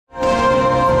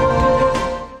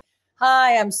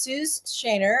Hi, I'm Suze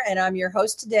Shaner, and I'm your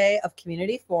host today of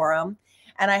Community Forum.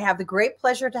 And I have the great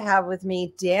pleasure to have with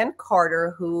me Dan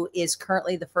Carter, who is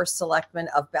currently the first selectman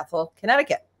of Bethel,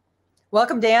 Connecticut.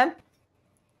 Welcome, Dan.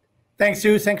 Thanks,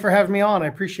 Suze. Thanks for having me on. I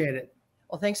appreciate it.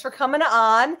 Well, thanks for coming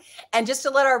on. And just to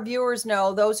let our viewers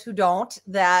know, those who don't,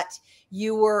 that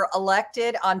you were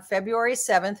elected on February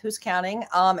 7th, who's counting,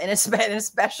 in a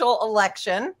special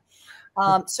election.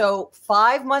 So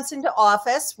 5 months into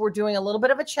office, we're doing a little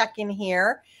bit of a check-in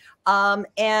here.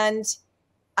 And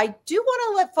I do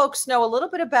want to let folks know a little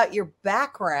bit about your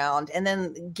background and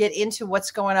then get into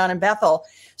what's going on in Bethel.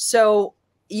 So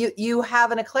you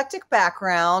have an eclectic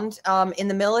background in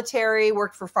the military,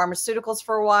 worked for pharmaceuticals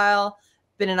for a while,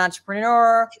 been an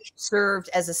entrepreneur, served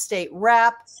as a state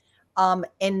rep, and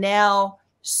now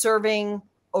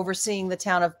overseeing the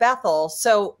town of Bethel.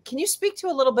 So can you speak to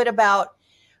a little bit about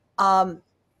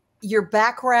your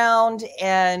background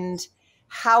and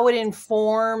how it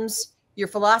informs your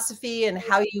philosophy and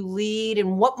how you lead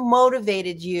and what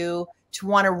motivated you to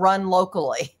want to run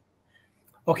locally?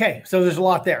 Okay, so there's a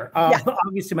lot there.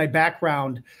 Obviously, my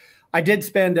background, I did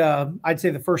spend, I'd say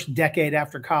the first decade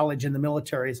after college in the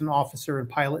military as an officer and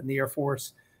pilot in the Air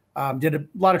Force. Did a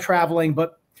lot of traveling,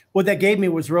 but what that gave me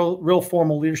was real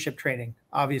formal leadership training.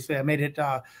 Obviously, I made it,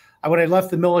 when I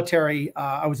left the military,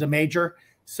 I was a major.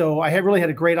 So I really had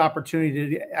a great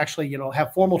opportunity to actually,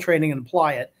 have formal training and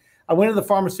apply it. I went into the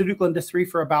pharmaceutical industry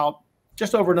for about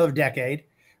just over another decade,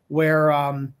 where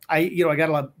I got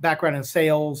a lot of background in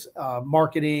sales,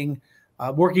 marketing,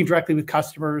 working directly with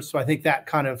customers. So I think that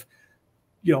kind of,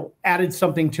 added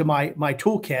something to my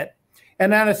toolkit.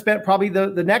 And then I spent probably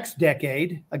the next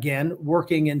decade, again,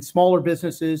 working in smaller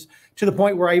businesses to the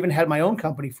point where I even had my own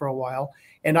company for a while.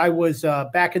 And I was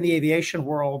back in the aviation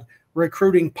world,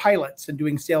 recruiting pilots and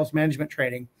doing sales management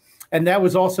training. And that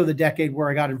was also the decade where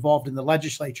I got involved in the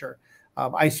legislature.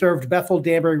 I served Bethel,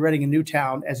 Danbury, Reading, and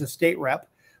Newtown as a state rep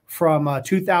from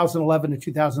 2011 to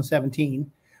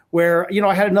 2017, where,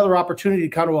 I had another opportunity to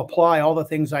kind of apply all the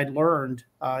things I'd learned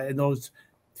in those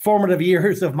formative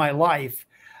years of my life.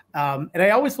 And I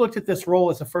always looked at this role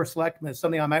as a first selectman as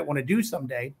something I might want to do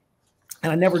someday.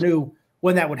 And I never knew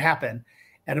when that would happen.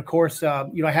 And of course, I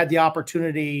had the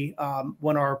opportunity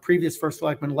when our previous first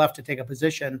selectman left to take a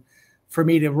position for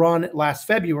me to run last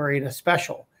February in a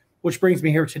special, which brings me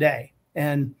here today.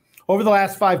 And over the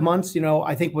last 5 months,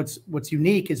 I think what's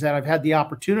unique is that I've had the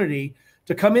opportunity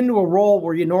to come into a role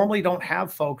where you normally don't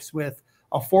have folks with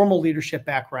a formal leadership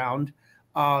background,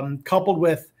 coupled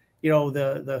with,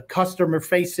 the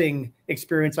customer-facing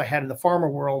experience I had in the farmer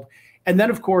world. And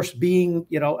then, of course, being,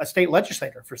 a state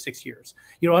legislator for 6 years,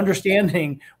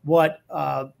 understanding what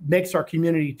makes our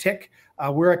community tick,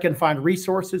 where I can find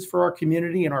resources for our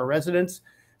community and our residents.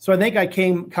 So I think I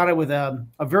came kind of with a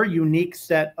very unique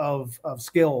set of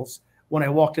skills when I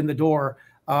walked in the door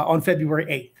on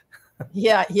February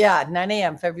 8th. Yeah, 9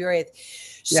 a.m., February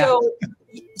 8th.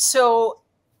 So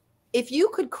if you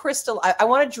could I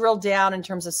want to drill down in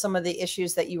terms of some of the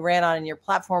issues that you ran on in your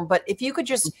platform, but if you could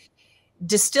just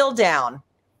distill down,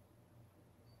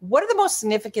 what are the most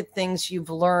significant things you've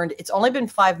learned? It's only been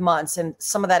 5 months, and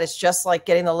some of that is just like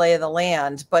getting the lay of the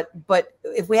land. But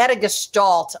if we had a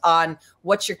gestalt on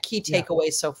what's your key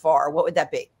takeaway so far, what would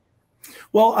that be?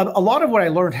 Well, a lot of what I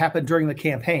learned happened during the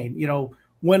campaign.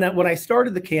 When I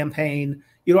started the campaign,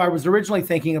 I was originally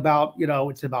thinking about,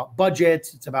 it's about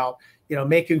budgets, it's about,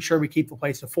 making sure we keep the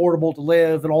place affordable to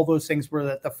live, and all those things were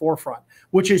at the forefront,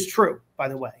 which is true, by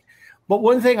the way. But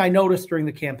one thing I noticed during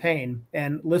the campaign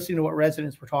and listening to what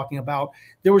residents were talking about,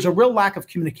 there was a real lack of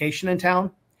communication in town.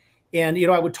 And,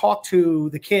 I would talk to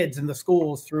the kids in the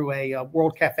schools through a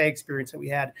World Cafe experience that we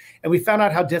had, and we found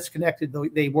out how disconnected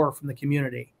they were from the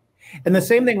community. And the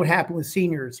same thing would happen with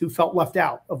seniors who felt left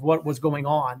out of what was going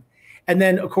on. And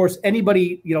then, of course,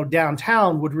 anybody,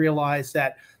 downtown would realize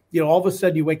that, all of a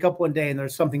sudden you wake up one day and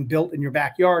there's something built in your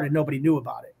backyard and nobody knew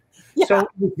about it. Yeah. So it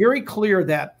was very clear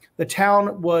that the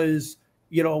town was,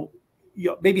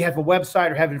 maybe have a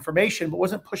website or have information, but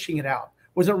wasn't pushing it out,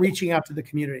 wasn't reaching out to the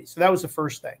community. So that was the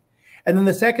first thing. And then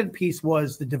the second piece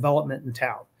was the development in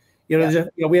town.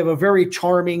 We have a very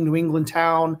charming New England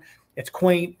town. It's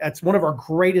quaint. It's one of our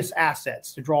greatest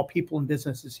assets to draw people and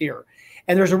businesses here.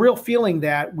 And there's a real feeling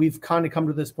that we've kind of come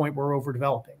to this point where we're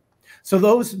overdeveloping.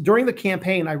 So during the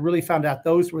campaign, I really found out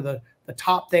those were the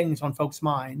top things on folks'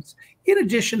 minds, in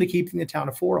addition to keeping the town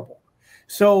affordable.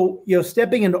 So,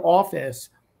 stepping into office,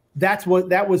 that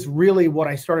was really what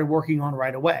I started working on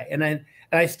right away. And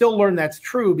I still learn that's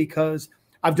true because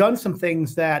I've done some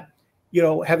things that,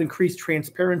 have increased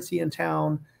transparency in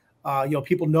town.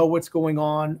 People know what's going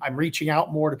on. I'm reaching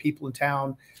out more to people in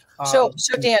town. So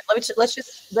Dan, let's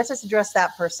just address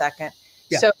that for a second.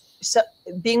 Yeah. So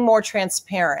being more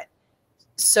transparent.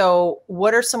 So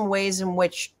what are some ways in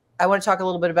which I want to talk a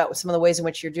little bit about some of the ways in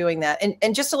which you're doing that?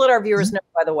 And just to let our viewers know,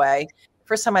 by the way,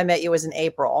 first time I met you was in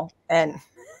April, and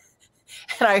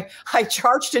I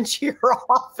charged into your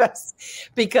office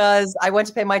because I went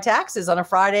to pay my taxes on a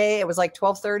Friday. It was like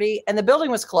 12:30 and the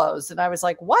building was closed. And I was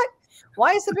like, what?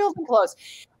 Why is the building closed?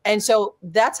 And so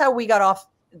that's how we got off.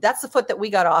 That's the foot that we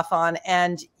got off on.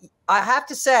 And I have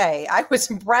to say, I was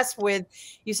impressed with,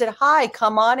 you said, hi,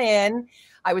 come on in.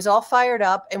 I was all fired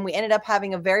up, and we ended up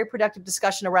having a very productive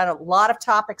discussion around a lot of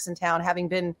topics in town, having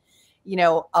been,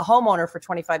 a homeowner for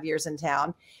 25 years in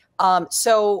town.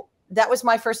 So that was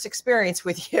my first experience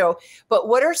with you. But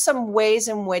what are some ways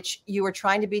in which you were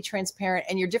trying to be transparent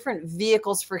and your different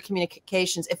vehicles for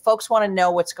communications if folks want to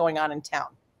know what's going on in town?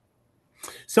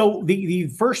 So the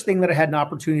first thing that I had an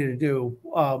opportunity to do,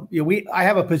 I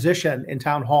have a position in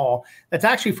town hall that's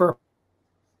actually for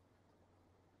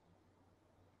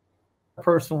a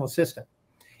personal assistant.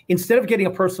 Instead of getting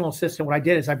a personal assistant, what I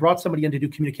did is I brought somebody in to do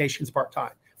communications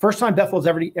part-time. First time Bethel's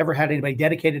ever had anybody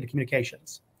dedicated to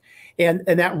communications. And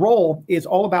that role is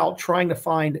all about trying to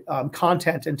find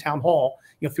content in town hall,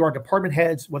 through our department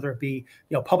heads, whether it be,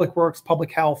 public works,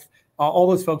 public health, all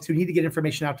those folks who need to get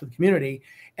information out to the community,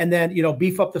 and then,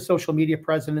 beef up the social media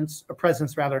presence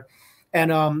rather.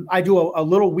 And I do a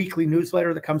little weekly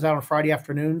newsletter that comes out on Friday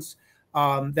afternoons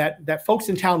that folks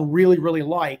in town really, really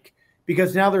like,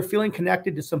 because now they're feeling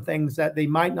connected to some things that they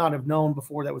might not have known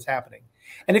before that was happening.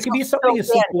 And it can be something as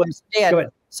simple as, Dan, go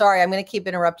ahead. Sorry, I'm going to keep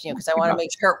interrupting you because I want to make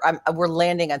sure we're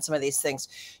landing on some of these things.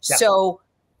 Yeah. So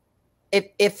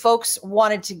if folks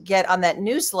wanted to get on that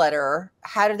newsletter,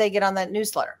 how do they get on that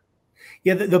newsletter?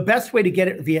 Yeah, the best way to get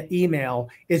it via email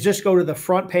is just go to the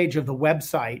front page of the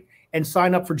website and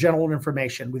sign up for general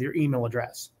information with your email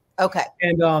address. Okay.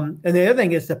 And the other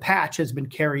thing is the patch has been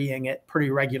carrying it pretty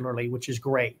regularly, which is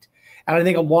great. And I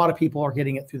think a lot of people are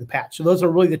getting it through the patch. So those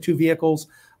are really the two vehicles.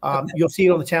 Okay. You'll see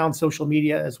it on the town social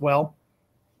media as well.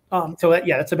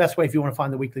 That's the best way if you want to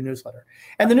find the weekly newsletter.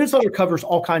 And the newsletter covers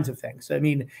all kinds of things. I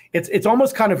mean, it's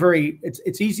almost kind of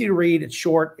it's easy to read. It's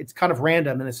short. It's kind of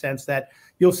random in a sense that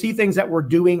you'll see things that we're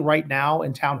doing right now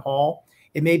in town hall.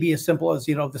 It may be as simple as,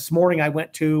 this morning I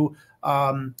went to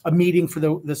a meeting for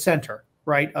the center,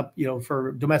 right?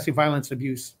 For domestic violence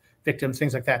abuse victims,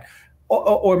 things like that.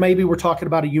 Or maybe we're talking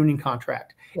about a union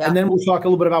contract. Yeah. And then we'll talk a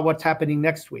little bit about what's happening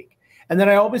next week. And then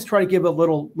I always try to give a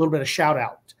little bit of shout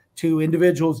out to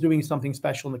individuals doing something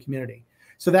special in the community.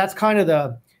 So that's kind of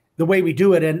the way we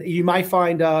do it. And you might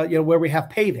find, where we have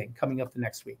paving coming up the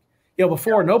next week.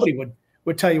 Before nobody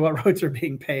would tell you what roads are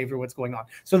being paved or what's going on.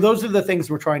 So those are the things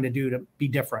we're trying to do to be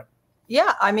different.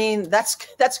 Yeah, I mean, that's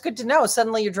good to know.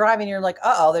 Suddenly you're driving, you're like,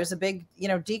 uh-oh, there's a big,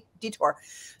 detour.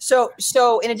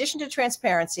 So in addition to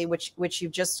transparency, which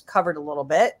you've just covered a little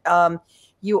bit,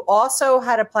 you also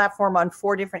had a platform on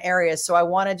 4 different areas. So I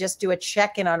want to just do a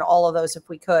check-in on all of those if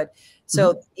we could.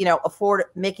 So,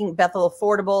 making Bethel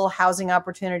affordable, housing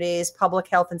opportunities, public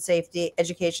health and safety,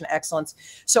 education excellence.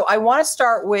 So I want to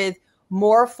start with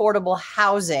more affordable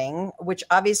housing, which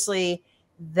obviously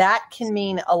that can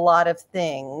mean a lot of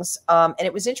things. And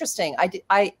it was interesting. I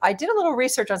did a little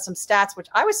research on some stats, which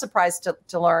I was surprised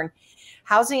to learn.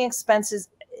 Housing expenses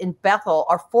in Bethel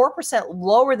are 4%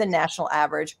 lower than national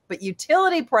average, but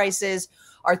utility prices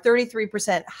are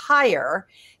 33% higher,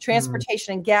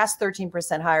 transportation and gas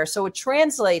 13% higher. So it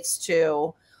translates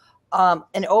to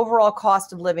an overall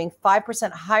cost of living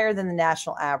 5% higher than the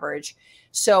national average.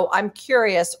 So I'm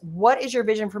curious, what is your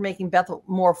vision for making Bethel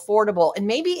more affordable? And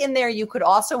maybe in there you could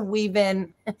also weave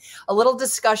in a little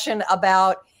discussion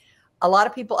about a lot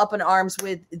of people up in arms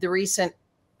with the recent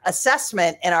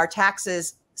assessment and our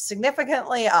taxes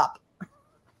significantly up.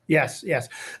 Yes.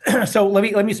 So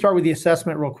let me start with the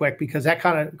assessment real quick, because that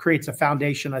kind of creates a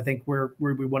foundation, I think, where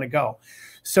we want to go.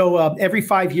 So every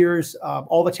 5 years,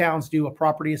 all the towns do a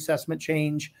property assessment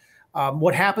change.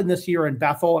 What happened this year in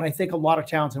Bethel, and I think a lot of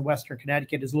towns in Western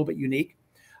Connecticut, is a little bit unique.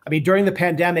 I mean, during the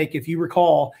pandemic, if you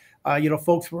recall,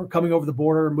 folks were coming over the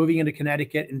border, moving into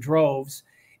Connecticut in droves.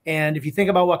 And if you think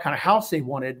about what kind of house they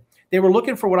wanted, they were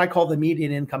looking for what I call the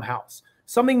median income house,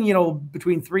 something,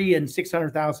 between $300,000 and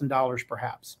 $600,000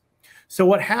 perhaps. So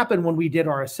what happened when we did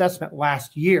our assessment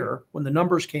last year, when the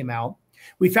numbers came out,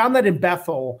 we found that in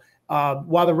Bethel,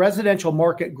 while the residential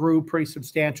market grew pretty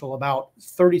substantial, about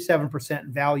 37%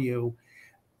 in value,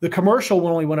 the commercial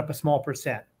only went up a small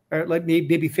percent, or like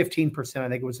maybe 15%, I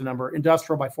think it was the number,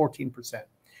 industrial by 14%.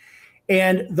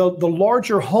 And the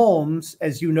larger homes,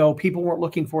 as you know, people weren't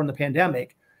looking for in the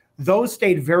pandemic, those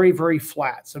stayed very, very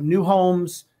flat. So new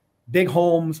homes, big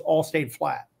homes, all stayed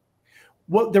flat.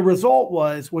 What the result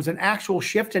was an actual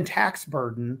shift in tax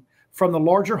burden from the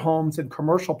larger homes and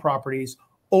commercial properties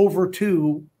over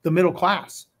to the middle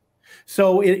class.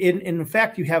 So in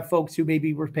effect, you have folks who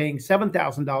maybe were paying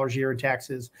 $7,000 a year in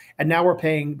taxes, and now we're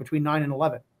paying between 9 and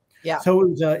 11. Yeah. So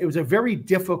it was a very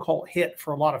difficult hit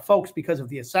for a lot of folks because of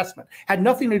the assessment. Had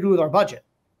nothing to do with our budget,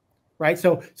 right?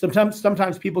 So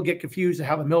sometimes people get confused at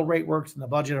how the mill rate works and the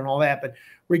budget and all that. But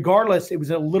regardless, it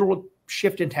was a literal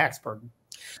shift in tax burden.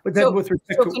 But then with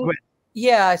respect to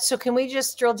yeah, so can we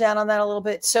just drill down on that a little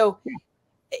bit? So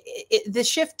the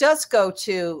shift does go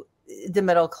to the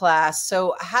middle class.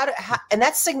 So and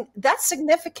that's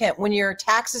significant when your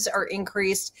taxes are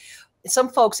increased. Some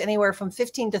folks anywhere from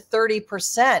 15 to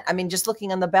 30%. I mean, just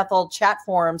looking on the Bethel chat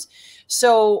forums.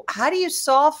 So how do you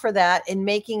solve for that in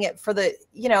making it for the,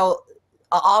 you know,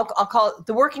 I'll call it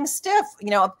the working stiff, you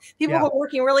know, people who are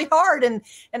working really hard and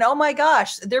oh my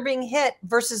gosh, they're being hit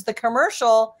versus the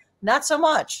commercial, not so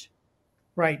much.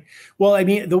 Right. Well, I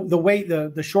mean, the way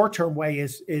the short-term way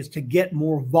is to get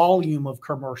more volume of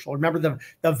commercial. Remember,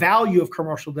 the value of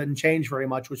commercial didn't change very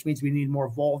much, which means we need more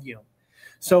volume.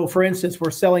 So for instance,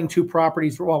 we're selling 2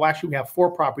 properties. Well, actually we have 4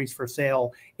 properties for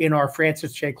sale in our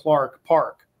Francis J. Clark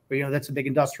Park. You know, that's a big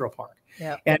industrial park.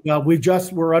 Yeah. And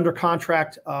we're under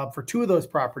contract for 2 of those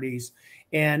properties,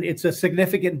 and it's a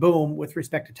significant boom with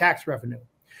respect to tax revenue.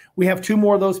 We have 2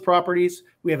 more of those properties.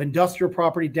 We have industrial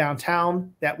property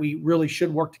downtown that we really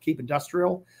should work to keep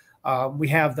industrial. We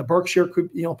have the Berkshire,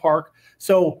 Park.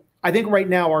 So I think right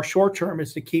now our short term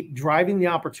is to keep driving the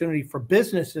opportunity for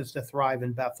businesses to thrive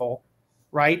in Bethel,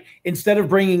 right? Instead of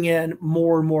bringing in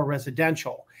more and more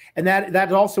residential. And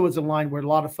that also is a line where a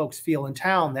lot of folks feel in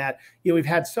town that, we've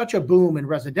had such a boom in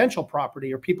residential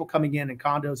property or people coming in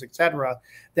condos, et cetera,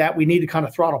 that we need to kind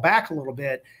of throttle back a little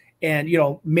bit and,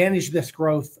 manage this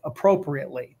growth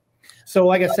appropriately. So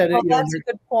like I said, that's a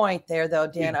good point there though,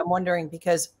 Dan. I'm wondering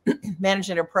because manage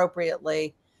it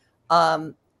appropriately.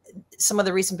 Some of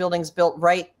the recent buildings built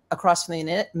right across from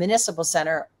the municipal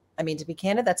center, I mean, to be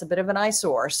candid, that's a bit of an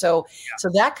eyesore. So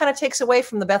that kind of takes away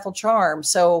from the Bethel charm.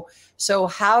 So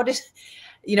how does,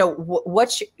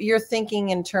 what's your thinking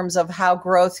in terms of how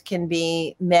growth can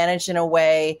be managed in a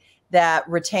way that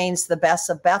retains the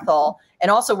best of Bethel? And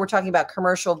also we're talking about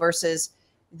commercial versus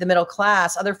the middle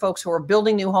class. Other folks who are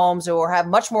building new homes or have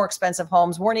much more expensive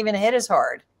homes weren't even hit as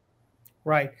hard.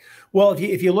 Right. Well,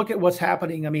 if you look at what's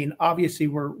happening, I mean, obviously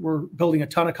we're building a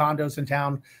ton of condos in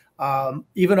town.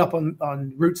 Even up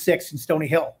on Route 6 in Stony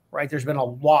Hill, right? There's been a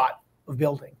lot of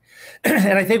building.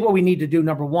 And I think what we need to do,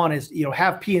 number one, is,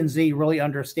 have P&Z really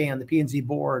understand, the P&Z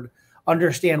board,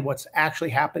 understand what's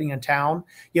actually happening in town.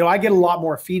 I get a lot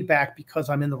more feedback because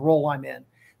I'm in the role I'm in.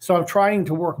 So I'm trying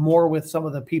to work more with some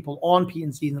of the people on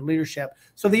P&Z and the leadership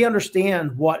so they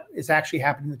understand what is actually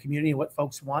happening in the community and what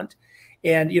folks want.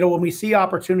 And, when we see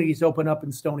opportunities open up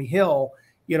in Stony Hill,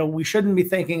 we shouldn't be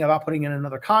thinking about putting in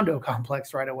another condo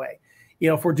complex right away.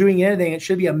 If we're doing anything, it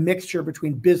should be a mixture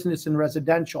between business and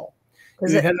residential.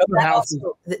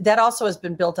 That also has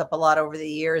been built up a lot over the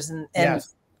years. And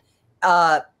yes.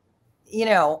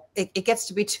 It gets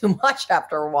to be too much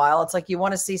after a while. It's like you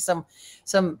want to see some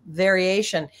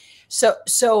variation.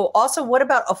 So also, what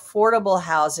about affordable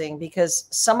housing? Because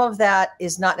some of that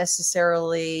is not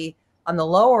necessarily on the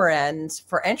lower end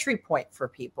for entry point for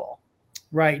people.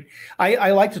 Right.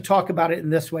 I like to talk about it in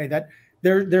this way, that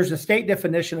there's a state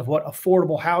definition of what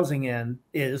affordable housing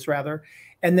is,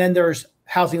 and then there's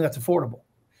housing that's affordable.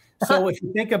 So if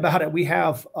you think about it, we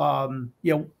have, a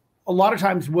lot of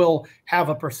times we'll have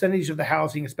a percentage of the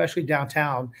housing, especially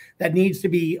downtown, that needs to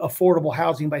be affordable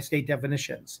housing by state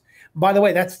definitions. By the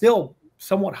way, that's still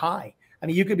somewhat high. I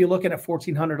mean, you could be looking at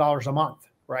 $1,400 a month,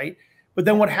 right? But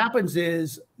then what happens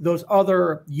is those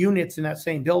other units in that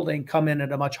same building come in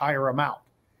at a much higher amount.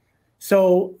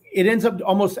 So it ends up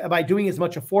almost by doing as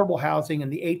much affordable housing in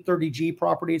the 830G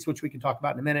properties, which we can talk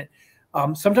about in a minute.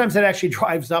 Sometimes that actually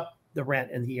drives up the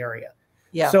rent in the area.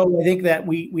 Yeah. So I think that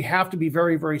we have to be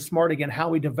very, very smart again how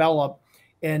we develop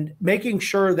and making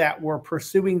sure that we're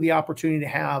pursuing the opportunity to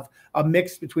have a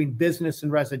mix between business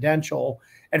and residential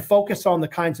and focus on the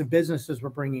kinds of businesses we're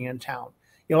bringing in town.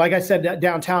 Like I said,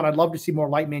 downtown, I'd love to see more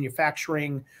light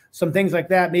manufacturing, some things like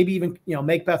that. Maybe even,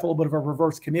 make Bethel a little bit of a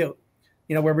reverse commute,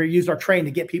 where we use our train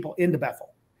to get people into Bethel.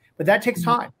 But that takes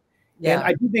time. Yeah.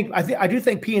 And I do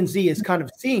think P&Z is kind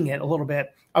of seeing it a little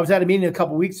bit. I was at a meeting a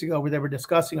couple of weeks ago where they were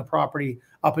discussing a property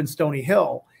up in Stony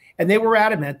Hill, and they were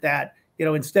adamant that,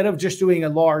 instead of just doing a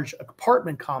large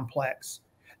apartment complex,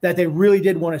 that they really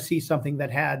did want to see something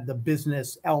that had the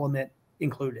business element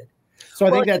included. So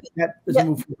I Well, think that is a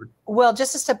move forward. well,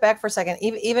 just to step back for a second,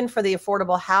 even for the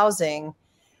affordable housing,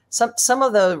 some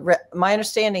of my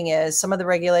understanding is some of the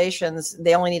regulations,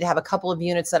 they only need to have a couple of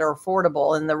units that are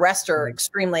affordable and the rest are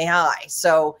extremely high.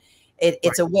 So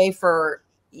it's a way for,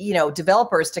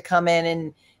 developers to come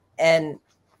in and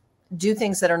do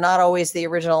things that are not always the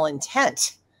original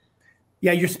intent.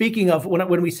 Yeah, you're speaking of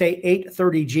when we say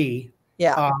 830G.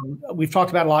 Yeah. We've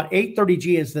talked about a lot.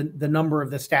 830G is the number of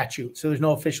the statute, so there's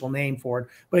no official name for it,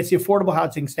 but it's the Affordable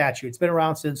Housing Statute. It's been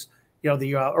around since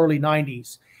the early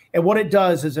 90s. And what it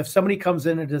does is if somebody comes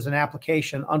in and does an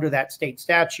application under that state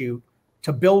statute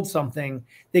to build something,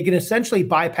 they can essentially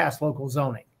bypass local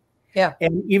zoning. Yeah.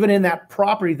 And even in that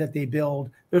property that they build,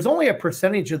 there's only a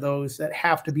percentage of those that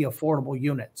have to be affordable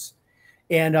units.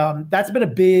 And that's been a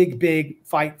big, big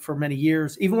fight for many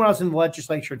years. Even when I was in the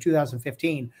legislature in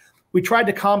 2015, we tried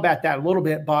to combat that a little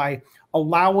bit by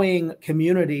allowing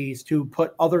communities to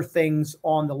put other things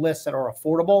on the list that are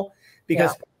affordable.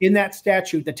 Because in that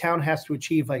statute, the town has to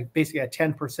achieve basically a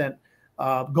 10%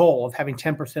 goal of having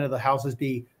 10% of the houses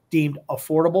be deemed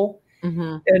affordable.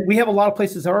 Mm-hmm. And we have a lot of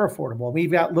places that are affordable.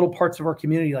 We've got little parts of our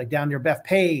community like down near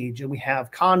Bethpage, and we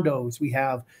have condos, we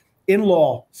have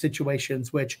in-law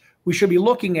situations, which we should be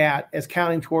looking at as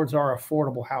counting towards our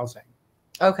affordable housing.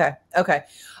 Okay.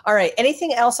 All right.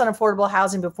 Anything else on affordable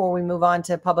housing before we move on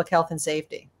to public health and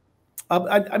safety?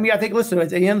 I think, listen, at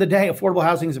the end of the day, affordable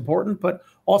housing is important, but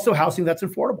also housing that's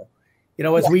affordable.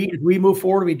 As we move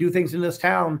forward, we do things in this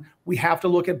town, we have to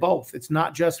look at both. It's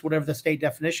not just whatever the state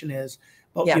definition is,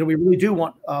 but we really do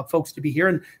want folks to be here.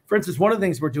 And for instance, one of the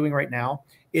things we're doing right now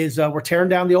is we're tearing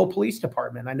down the old police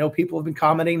department. I know people have been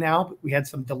commenting now, but we had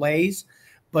some delays,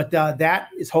 but that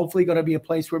is hopefully going to be a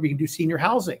place where we can do senior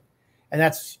housing. And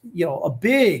that's, a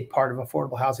big part of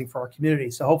affordable housing for our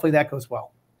community. So hopefully that goes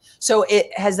well. So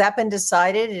has that been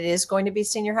decided? It is going to be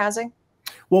senior housing?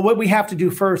 Well, what we have to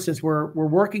do first is we're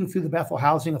working through the Bethel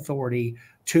Housing Authority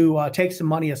to take some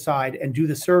money aside and do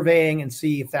the surveying and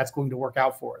see if that's going to work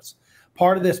out for us.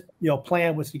 Part of this,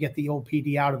 plan was to get the old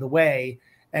PD out of the way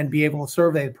and be able to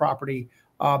survey the property.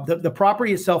 The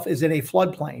property itself is in a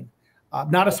floodplain,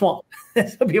 not a swamp.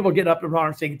 Some people get up and run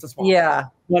and saying it's a swamp. Yeah.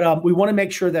 But we want to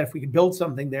make sure that if we can build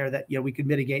something there that, we can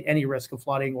mitigate any risk of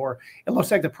flooding, or it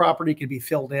looks like the property can be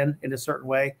filled in a certain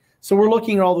way. So we're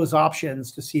looking at all those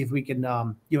options to see if we can,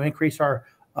 increase our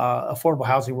affordable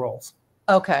housing rolls.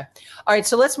 Okay. All right.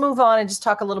 So let's move on and just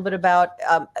talk a little bit about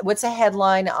what's a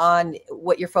headline on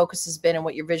what your focus has been and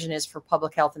what your vision is for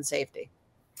public health and safety.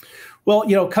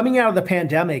 Well, coming out of the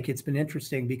pandemic, it's been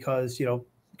interesting because,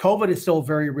 COVID is still a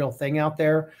very real thing out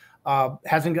there.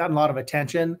 Hasn't gotten a lot of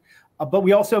attention, but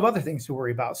we also have other things to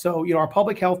worry about. So, our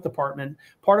public health department,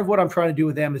 part of what I'm trying to do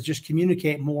with them is just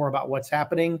communicate more about what's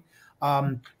happening.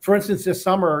 For instance, this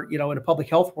summer, in a public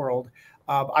health world,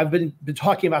 I've been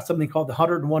talking about something called the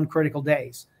 101 critical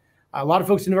days. A lot of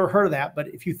folks have never heard of that, but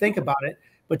if you think about it,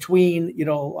 between,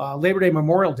 Labor Day,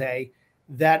 Memorial Day,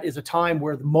 that is a time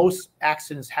where the most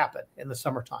accidents happen in the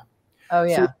summertime. Oh,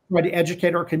 yeah. So we try to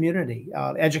educate our community,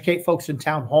 educate folks in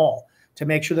town hall to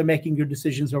make sure they're making good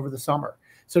decisions over the summer.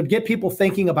 So to get people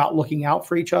thinking about looking out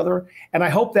for each other. And I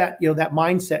hope that, that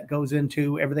mindset goes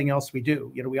into everything else we do.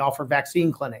 We offer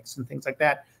vaccine clinics and things like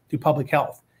that through public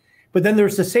health. But then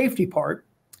there's the safety part,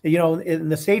 and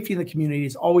the safety in the community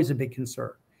is always a big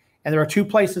concern. And there are two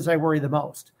places I worry the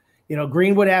most.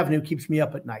 Greenwood Avenue keeps me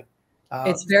up at night.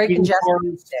 It's very congested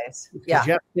these days.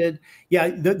 Congested. Yeah.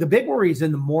 The big worry is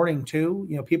in the morning too.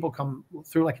 People come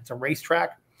through like it's a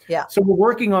racetrack. Yeah. So we're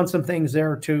working on some things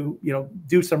there to,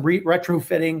 do some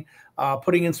retrofitting,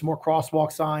 putting in some more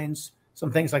crosswalk signs, some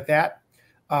things like that.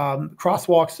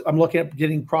 Crosswalks. I'm looking at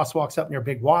getting crosswalks up near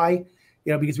Big Y,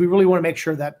 because we really want to make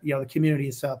sure that, the community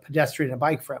is pedestrian and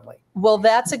bike friendly. Well,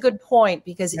 that's a good point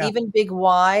because even Big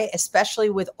Y, especially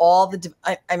with all the,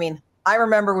 I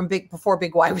remember before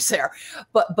Big Y was there,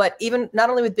 but even not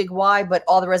only with Big Y, but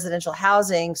all the residential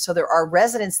housing. So there are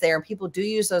residents there and people do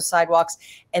use those sidewalks.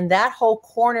 And that whole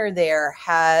corner there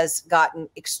has gotten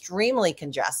extremely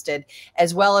congested,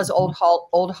 as well as Old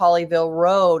Hollyville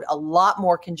Road, a lot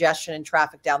more congestion and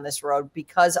traffic down this road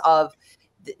because of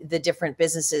the different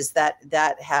businesses that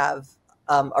have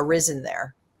arisen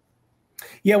there.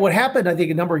 Yeah, what happened, I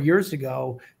think, a number of years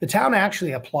ago, the town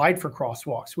actually applied for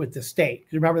crosswalks with the state.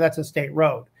 Remember, that's a state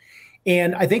road.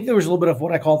 And I think there was a little bit of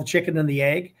what I call the chicken and the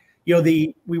egg.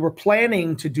 We were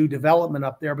planning to do development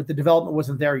up there, but the development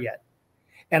wasn't there yet.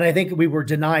 And I think we were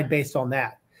denied based on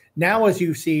that. Now, as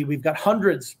you see, we've got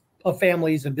hundreds of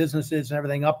families and businesses and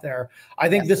everything up there. I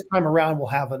think this time around, we'll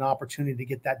have an opportunity to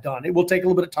get that done. It will take a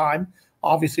little bit of time.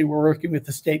 Obviously, we're working with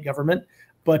the state government.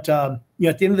 But at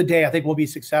the end of the day, I think we'll be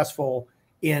successful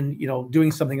in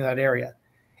doing something in that area.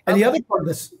 And the other part of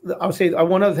this, I would say,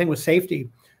 one other thing was safety.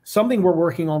 Something we're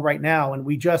working on right now, and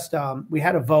we just we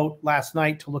had a vote last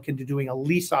night to look into doing a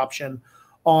lease option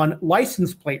on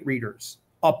license plate readers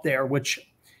up there. Which,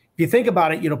 if you think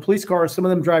about it, police cars, some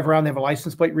of them drive around, they have a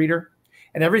license plate reader,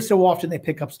 and every so often they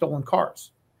pick up stolen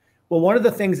cars. Well, one of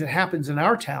the things that happens in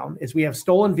our town is we have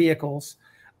stolen vehicles.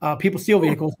 People steal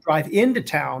vehicles, drive into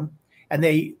town, and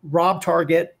they rob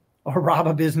Target or rob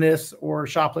a business or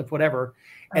shoplift, whatever,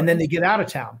 and then they get out of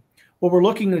town. What we're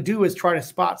looking to do is try to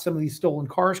spot some of these stolen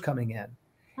cars coming in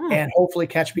and hopefully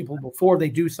catch people before they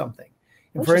do something.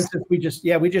 And for instance, we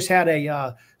just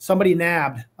had somebody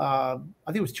nabbed, I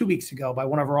think it was 2 weeks ago, by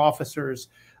one of our officers.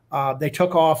 They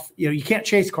took off. You can't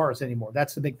chase cars anymore.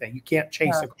 That's the big thing. You can't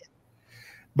chase a car.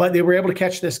 But they were able to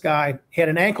catch this guy. He had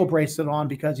an ankle bracelet on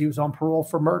because he was on parole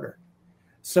for murder.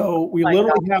 So we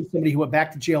literally have somebody who went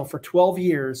back to jail for 12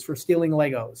 years for stealing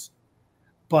Legos.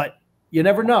 But you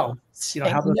never know,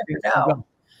 how those things can go.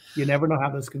 You never know how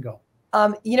those can go.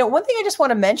 One thing I just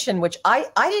want to mention, which I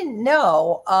didn't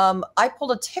know, I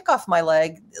pulled a tick off my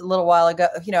leg a little while ago,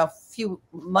 a few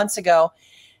months ago,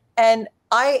 and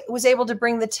I was able to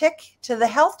bring the tick to the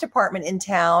health department in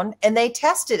town, and they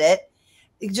tested it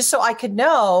just so I could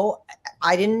know.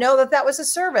 I didn't know that was a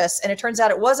service, and it turns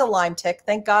out it was a Lyme tick.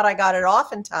 Thank God I got it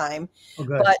off in time.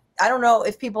 But I don't know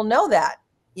if people know that,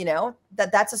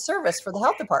 that's a service for the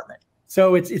health department.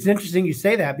 So it's interesting you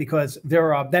say that, because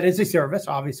that is a service,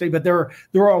 obviously, but there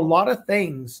are a lot of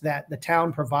things that the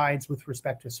town provides with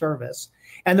respect to service,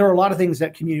 and there are a lot of things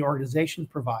that community organizations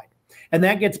provide, and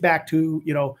that gets back to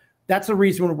that's the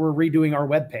reason we're redoing our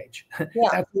webpage. Yeah.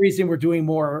 That's the reason we're doing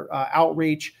more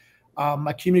outreach.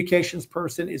 A communications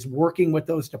person is working with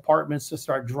those departments to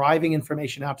start driving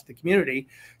information out to the community,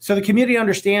 so the community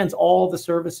understands all the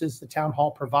services the town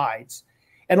hall provides,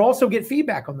 and also get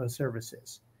feedback on those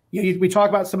services. We talk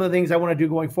about some of the things I want to do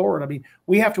going forward. I mean,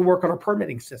 we have to work on our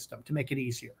permitting system to make it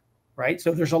easier, right?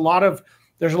 So there's a lot of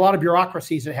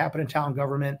bureaucracies that happen in town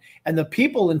government, and the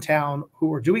people in town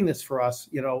who are doing this for us,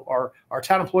 our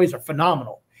town employees are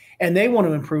phenomenal, and they want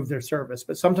to improve their service,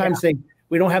 but sometimes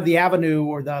we don't have the avenue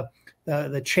or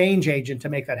the change agent to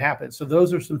make that happen. So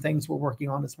those are some things we're working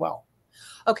on as well.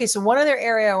 Okay, so one other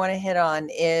area I want to hit on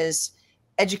is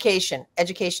education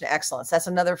excellence. That's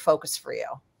another focus for you.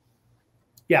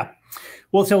 Yeah.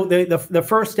 Well, so the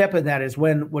first step in that is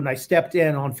when I stepped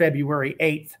in on February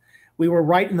 8th, we were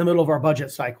right in the middle of our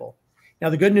budget cycle. Now,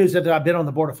 the good news is that I've been on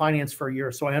the Board of Finance for a year,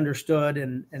 so I understood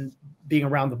and being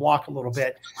around the block a little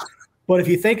bit. But if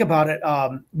you think about it,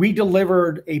 we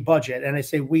delivered a budget, and I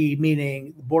say we,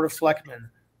 meaning the Board of Selectmen,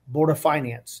 Board of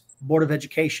Finance, Board of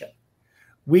Education.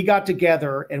 We got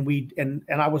together and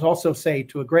I was also, say,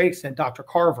 to a great extent, Dr.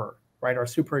 Carver, right, our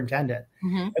superintendent,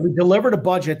 and we delivered a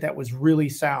budget that was really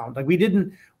sound. Like we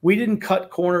didn't cut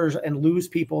corners and lose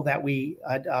people that we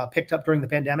had picked up during the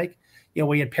pandemic.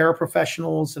 We had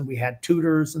paraprofessionals and we had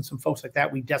tutors and some folks like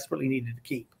that we desperately needed to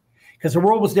keep, because the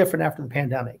world was different after the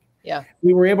pandemic. Yeah,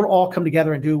 we were able to all come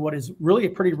together and do what is really a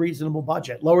pretty reasonable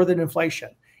budget, lower than inflation.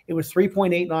 It was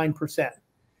 3.89%.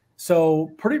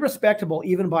 So pretty respectable,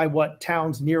 even by what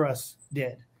towns near us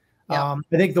did. Yeah.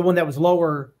 I think the one that was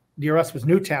lower near us was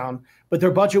Newtown, but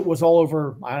their budget was all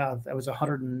over, that was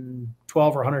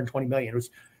 112 or 120 million.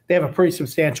 They have a pretty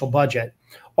substantial budget.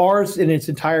 Ours in its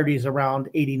entirety is around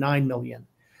 89 million.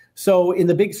 So in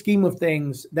the big scheme of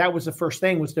things, that was the first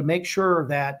thing, was to make sure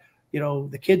that,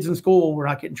 the kids in school were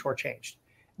not getting shortchanged.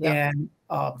 Yeah. And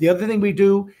the other thing we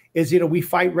do is, we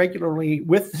fight regularly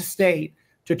with the state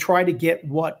to try to get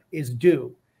what is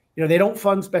due. They don't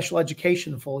fund special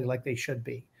education fully like they should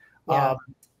be. Yeah.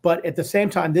 But at the same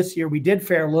time, this year, we did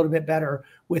fare a little bit better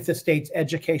with the state's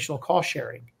educational cost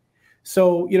sharing.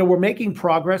 So, we're making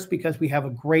progress because we have a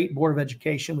great Board of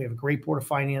Education. We have a great Board of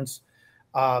Finance.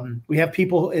 We have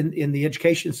people in the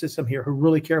education system here who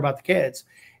really care about the kids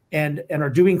and are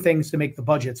doing things to make the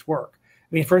budgets work.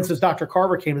 I mean, for instance, Dr.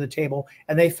 Carver came to the table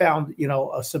and they found,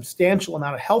 a substantial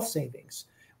amount of health savings,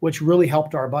 which really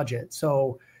helped our budget.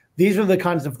 So these are the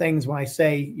kinds of things when I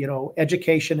say,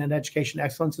 education and education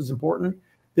excellence is important.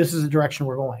 This is the direction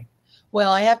we're going.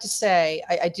 Well, I have to say,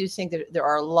 I do think that there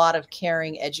are a lot of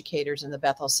caring educators in the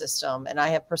Bethel system, and I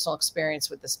have personal experience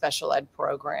with the special ed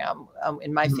program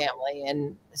in my family.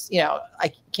 And,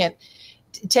 I can't,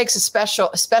 it takes a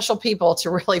special people to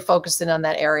really focus in on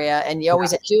that area. And you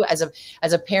always do, as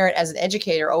a parent, as an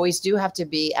educator, always do have to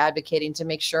be advocating to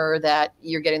make sure that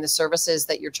you're getting the services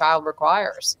that your child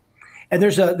requires. And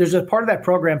there's a part of that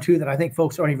program too that I think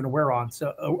folks aren't even aware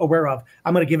of.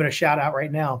 I'm going to give it a shout out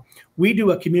right now. We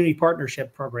do a community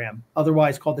partnership program,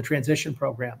 otherwise called the transition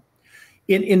program.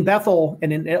 In Bethel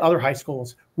and in other high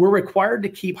schools, we're required to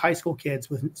keep high school kids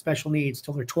with special needs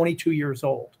till they're 22 years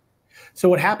old. So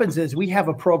what happens is we have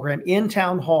a program in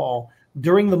town hall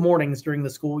during the mornings during the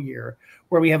school year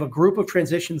where we have a group of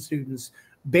transition students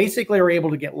basically are able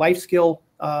to get life skill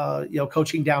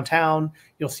coaching downtown.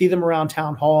 You'll see them around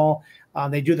town hall.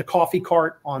 They do the coffee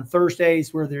cart on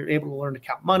Thursdays where they're able to learn to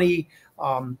count money,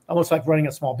 almost like running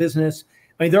a small business.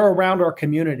 I mean, they're around our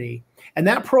community. And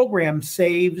that program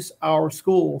saves our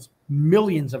schools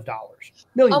millions of dollars.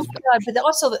 Millions of dollars. But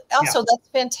also that's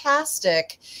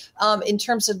fantastic in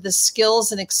terms of the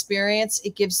skills and experience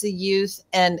it gives the youth,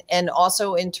 and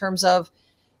also in terms of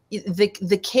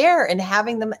the care and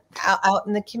having them out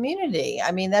in the community.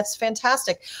 I mean, that's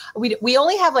fantastic. We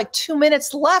only have like 2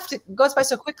 minutes left. It goes by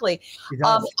so quickly.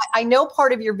 I know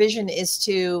part of your vision is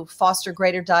to foster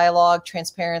greater dialogue,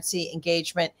 transparency,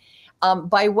 engagement.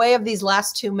 By way of these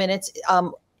last 2 minutes,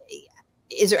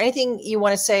 is there anything you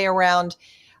want to say around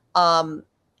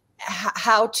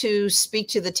how to speak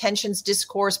to the tensions,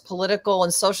 discourse, political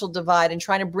and social divide, and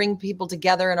trying to bring people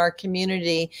together in our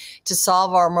community to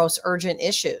solve our most urgent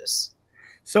issues?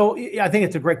 So I think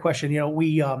it's a great question.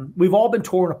 We've all been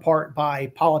torn apart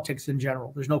by politics in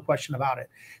general. There's no question about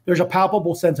it. There's a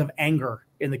palpable sense of anger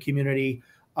in the community.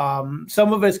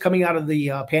 Some of it's coming out of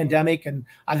the pandemic, and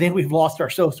I think we've lost our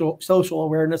social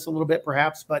awareness a little bit,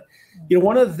 perhaps. But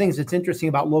one of the things that's interesting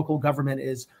about local government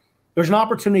is there's an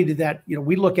opportunity that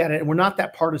we look at it, and we're not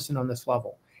that partisan on this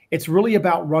level. It's really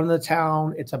about running the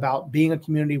town. It's about being a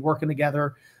community, working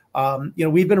together.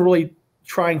 We've been really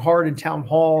trying hard in town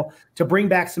hall to bring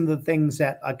back some of the things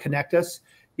that connect us.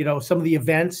 Some of the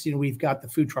events. We've got the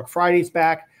Food Truck Fridays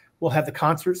back. We'll have the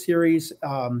concert series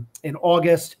in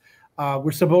August.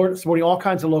 We're supporting all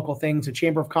kinds of local things. The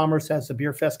Chamber of Commerce has the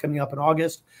Beer Fest coming up in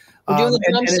August. We're doing the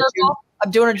drum circle. I'm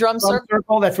doing a drum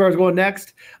circle. That's where I was going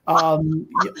next.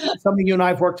 Something you and I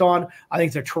have worked on. I think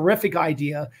it's a terrific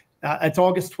idea. It's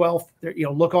August 12th.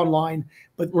 Look online.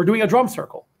 But we're doing a drum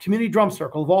circle, community drum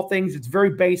circle. Of all things, it's very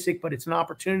basic, but it's an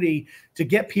opportunity to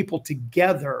get people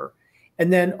together.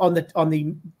 And then on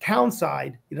the town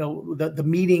side, the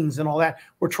meetings and all that,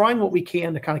 we're trying what we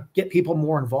can to kind of get people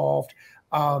more involved.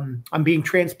 I'm being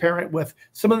transparent with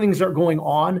some of the things that are going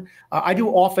on. I do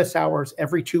office hours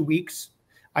every 2 weeks.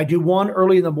 I do one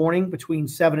early in the morning between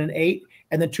 7 and 8,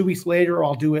 and then 2 weeks later,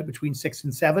 I'll do it between 6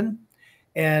 and 7.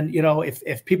 And,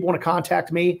 if people want to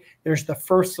contact me, there's the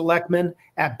first selectman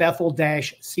at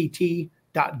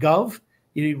bethel-ct.gov.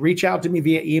 You reach out to me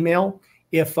via email.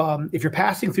 If you're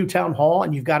passing through town hall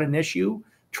and you've got an issue,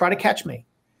 try to catch me.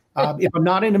 If I'm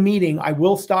not in a meeting, I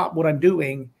will stop what I'm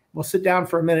doing. We'll sit down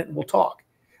for a minute and we'll talk.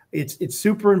 It's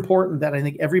super important that I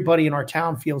think everybody in our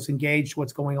town feels engaged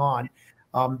what's going on,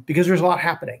 because there's a lot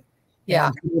happening. Yeah.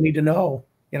 And people need to know,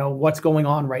 what's going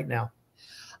on right now.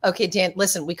 Okay, Dan,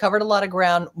 listen, we covered a lot of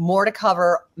ground, more to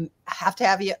cover. Have to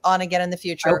have you on again in the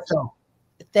future. I hope so.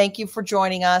 Thank you for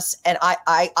joining us. And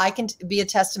I can be a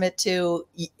testament to,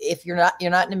 if you're not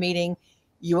in a meeting,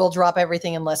 you will drop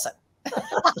everything and listen.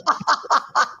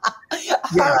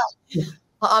 Yeah.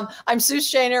 All right. I'm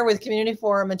Suze Shaner with Community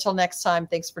Forum. Until next time,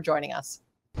 thanks for joining us.